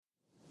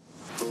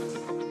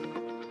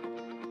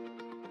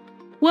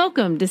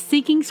Welcome to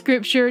Seeking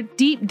Scripture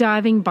Deep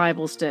Diving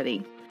Bible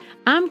Study.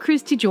 I'm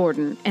Christy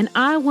Jordan, and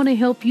I want to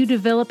help you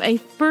develop a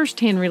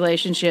first-hand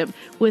relationship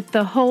with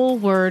the whole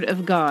Word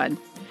of God.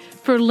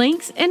 For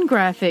links and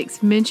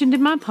graphics mentioned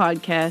in my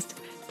podcast,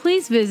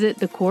 please visit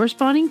the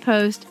corresponding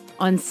post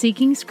on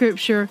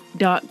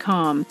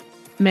seekingscripture.com.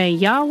 May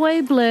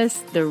Yahweh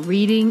bless the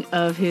reading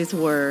of His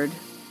Word.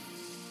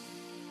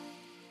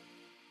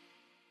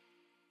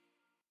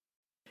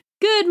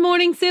 Good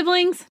morning,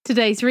 siblings.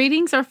 Today's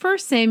readings are 1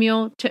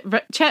 Samuel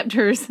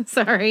chapters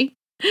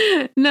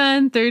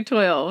 9 through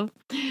 12.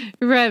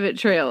 Rabbit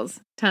trails.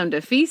 Time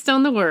to feast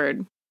on the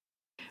Word.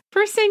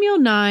 1 Samuel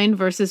 9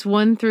 verses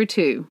 1 through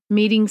 2.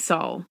 Meeting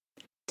Saul.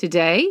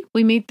 Today,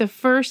 we meet the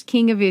first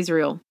king of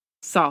Israel,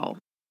 Saul.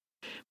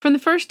 From the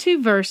first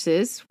two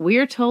verses, we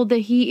are told that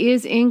he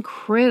is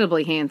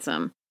incredibly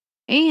handsome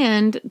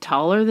and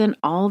taller than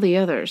all the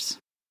others.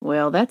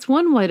 Well, that's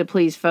one way to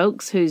please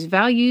folks whose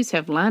values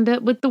have lined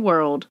up with the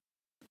world.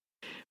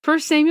 1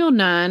 Samuel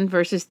 9,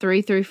 verses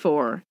 3 through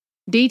 4,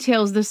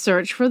 details the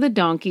search for the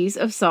donkeys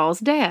of Saul's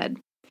dad.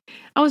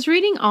 I was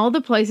reading all the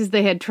places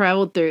they had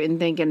traveled through and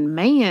thinking,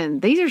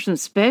 man, these are some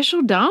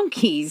special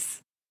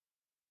donkeys.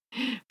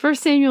 1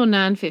 Samuel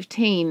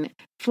 9:15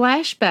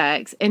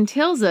 flashbacks and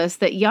tells us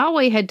that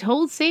Yahweh had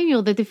told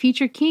Samuel that the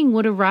future king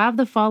would arrive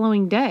the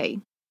following day.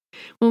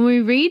 When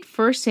we read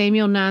 1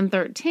 Samuel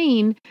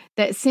 9:13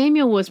 that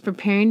Samuel was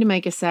preparing to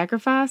make a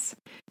sacrifice,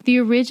 the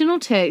original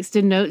text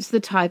denotes the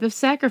type of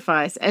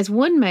sacrifice as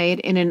one made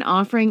in an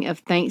offering of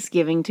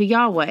thanksgiving to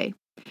Yahweh,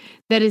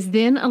 that is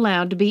then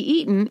allowed to be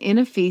eaten in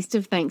a feast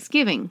of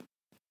thanksgiving.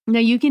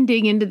 Now you can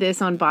dig into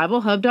this on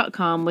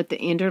BibleHub.com with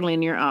the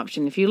interlinear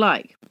option if you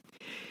like.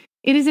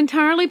 It is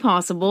entirely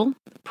possible,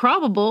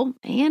 probable,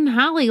 and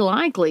highly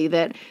likely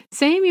that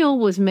Samuel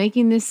was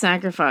making this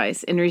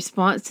sacrifice in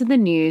response to the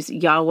news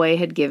Yahweh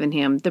had given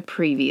him the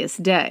previous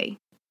day.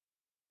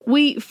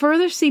 We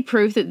further see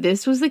proof that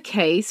this was the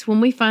case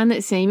when we find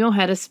that Samuel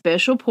had a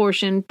special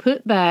portion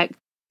put back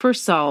for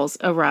Saul's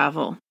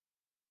arrival.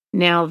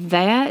 Now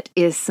that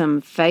is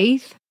some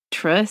faith,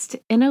 trust,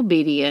 and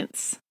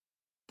obedience.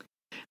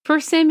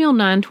 1 Samuel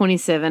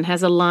 9:27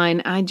 has a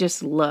line I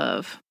just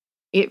love.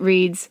 It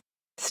reads,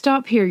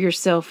 "Stop here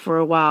yourself for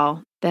a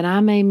while, that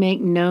I may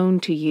make known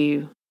to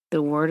you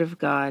the word of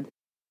God."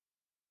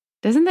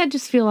 Doesn't that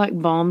just feel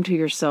like balm to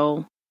your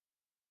soul?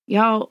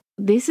 Y'all,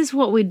 this is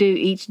what we do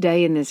each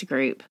day in this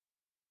group.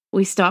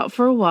 We stop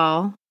for a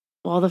while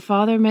the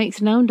Father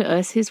makes known to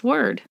us His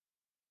word.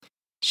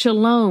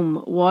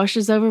 Shalom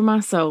washes over my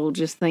soul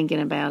just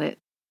thinking about it.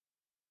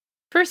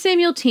 1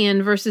 Samuel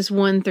 10, verses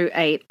 1 through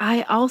 8.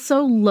 I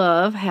also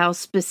love how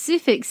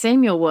specific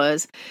Samuel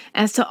was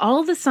as to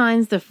all the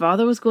signs the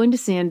Father was going to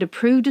send to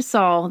prove to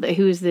Saul that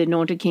he was the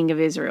anointed king of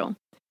Israel.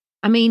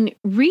 I mean,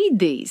 read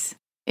these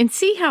and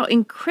see how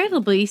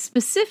incredibly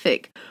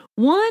specific,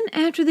 one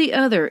after the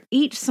other,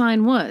 each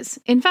sign was.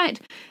 In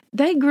fact,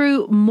 they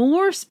grew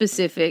more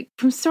specific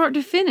from start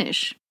to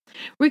finish.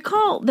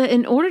 Recall that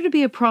in order to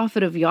be a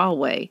prophet of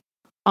Yahweh,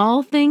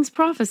 all things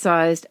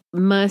prophesied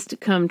must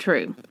come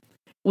true.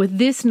 With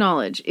this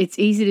knowledge, it's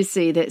easy to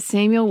see that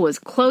Samuel was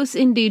close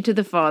indeed to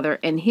the Father,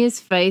 and his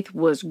faith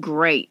was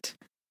great.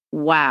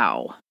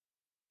 Wow.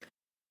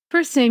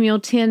 1 Samuel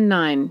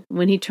 10:9.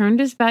 When he turned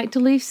his back to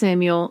leave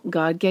Samuel,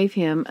 God gave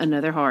him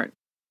another heart.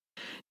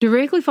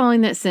 Directly following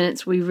that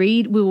sentence, we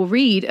will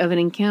read of an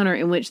encounter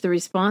in which the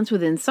response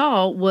within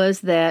Saul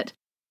was that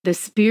the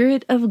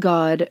Spirit of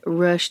God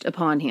rushed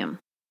upon him.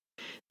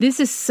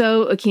 This is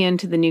so akin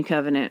to the New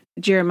Covenant,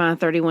 Jeremiah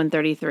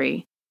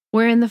 31:33.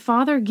 Wherein the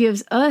Father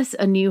gives us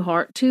a new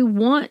heart to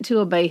want to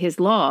obey His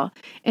law,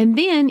 and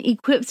then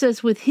equips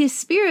us with His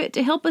Spirit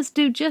to help us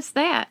do just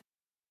that.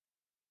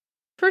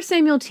 1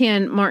 Samuel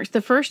 10 marks the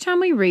first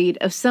time we read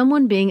of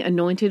someone being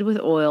anointed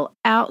with oil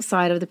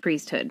outside of the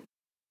priesthood.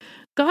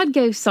 God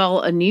gave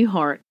Saul a new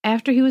heart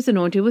after he was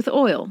anointed with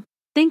oil.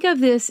 Think of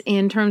this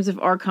in terms of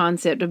our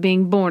concept of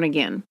being born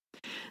again.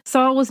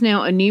 Saul was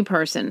now a new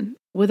person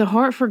with a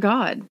heart for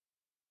God.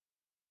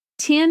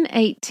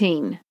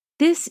 10:18.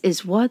 This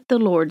is what the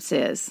Lord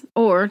says,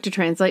 or to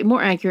translate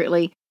more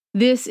accurately,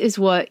 this is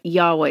what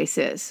Yahweh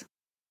says.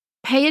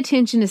 Pay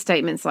attention to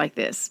statements like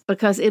this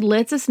because it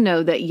lets us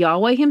know that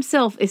Yahweh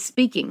Himself is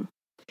speaking.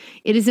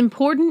 It is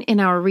important in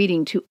our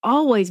reading to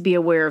always be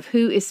aware of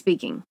who is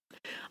speaking.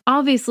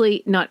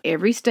 Obviously, not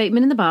every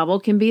statement in the Bible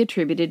can be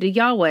attributed to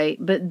Yahweh,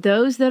 but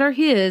those that are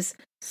His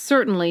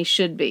certainly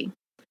should be.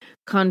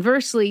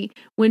 Conversely,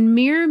 when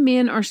mere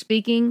men are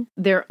speaking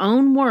their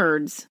own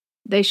words,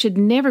 they should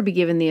never be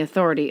given the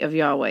authority of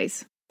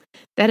Yahweh's.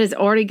 That has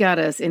already got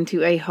us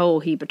into a whole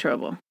heap of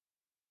trouble.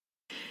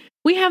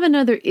 We have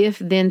another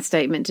if-then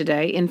statement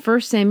today in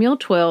 1 Samuel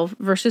 12,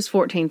 verses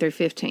 14 through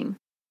 15.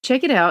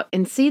 Check it out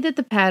and see that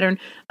the pattern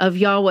of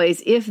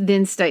Yahweh's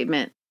if-then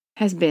statement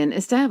has been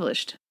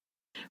established.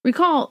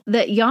 Recall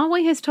that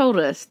Yahweh has told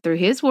us through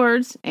His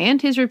words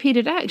and His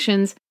repeated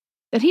actions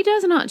that He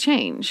does not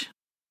change.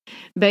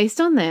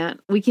 Based on that,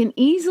 we can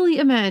easily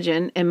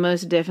imagine, and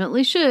most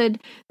definitely should,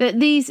 that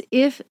these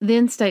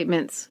if-then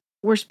statements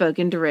were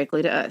spoken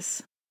directly to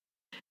us.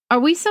 Are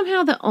we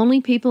somehow the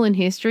only people in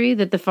history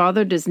that the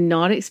Father does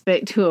not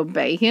expect to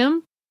obey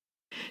him?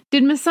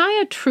 Did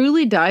Messiah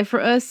truly die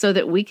for us so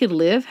that we could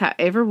live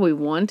however we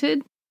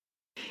wanted?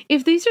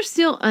 If these are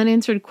still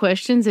unanswered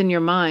questions in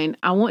your mind,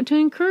 I want to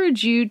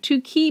encourage you to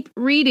keep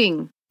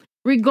reading.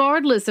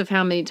 Regardless of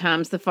how many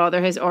times the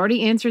Father has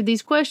already answered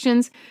these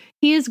questions,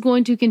 he is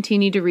going to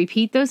continue to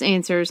repeat those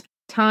answers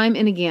time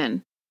and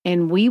again,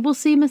 and we will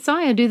see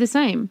Messiah do the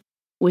same,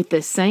 with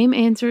the same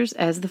answers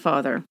as the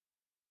Father.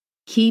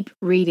 Keep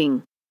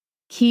reading.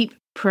 Keep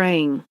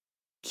praying.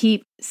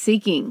 Keep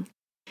seeking.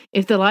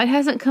 If the light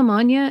hasn't come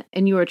on yet,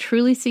 and you are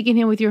truly seeking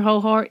him with your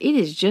whole heart, it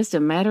is just a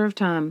matter of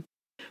time.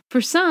 For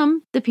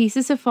some, the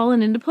pieces have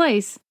fallen into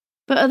place,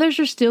 but others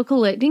are still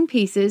collecting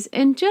pieces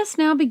and just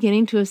now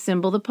beginning to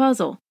assemble the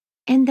puzzle.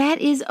 And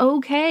that is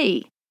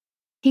okay.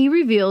 He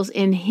reveals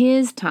in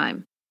his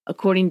time,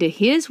 according to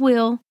his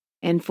will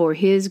and for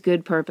his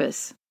good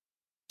purpose.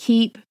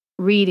 Keep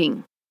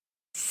reading.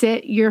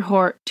 Set your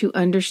heart to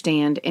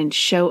understand and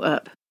show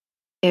up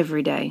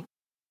every day.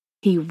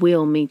 He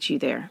will meet you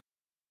there.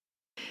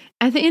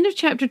 At the end of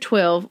chapter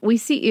 12, we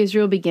see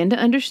Israel begin to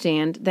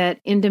understand that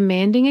in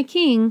demanding a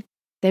king,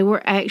 they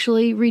were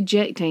actually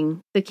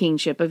rejecting the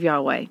kingship of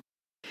Yahweh.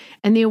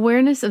 And the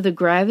awareness of the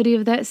gravity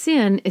of that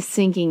sin is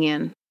sinking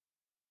in.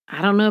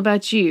 I don't know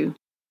about you,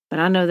 but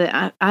I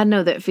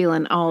know that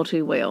feeling all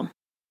too well.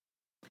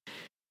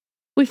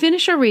 We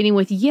finish our reading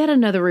with yet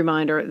another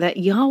reminder that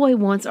Yahweh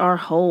wants our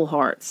whole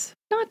hearts,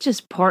 not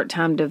just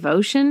part-time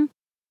devotion.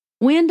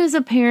 When does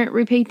a parent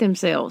repeat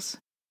themselves?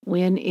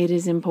 When it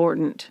is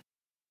important.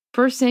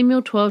 1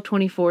 Samuel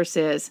 12:24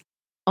 says,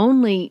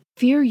 "Only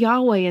fear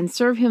Yahweh and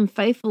serve him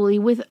faithfully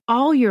with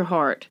all your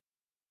heart,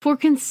 for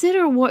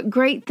consider what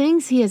great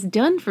things he has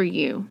done for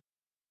you."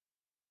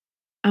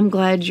 I'm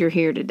glad you're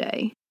here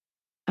today.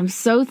 I'm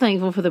so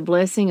thankful for the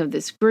blessing of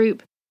this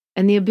group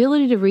and the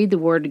ability to read the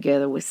Word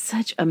together with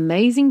such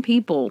amazing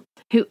people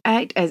who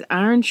act as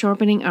iron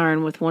sharpening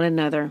iron with one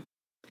another.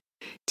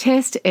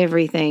 Test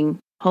everything.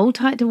 Hold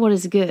tight to what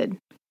is good.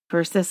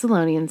 1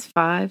 Thessalonians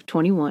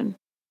 5:21.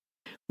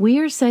 We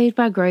are saved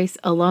by grace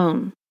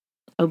alone.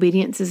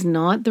 Obedience is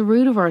not the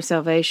root of our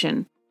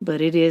salvation, but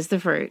it is the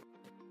fruit.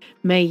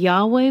 May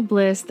Yahweh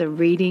bless the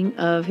reading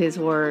of His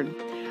Word.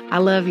 I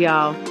love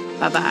y'all.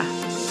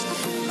 Bye-bye.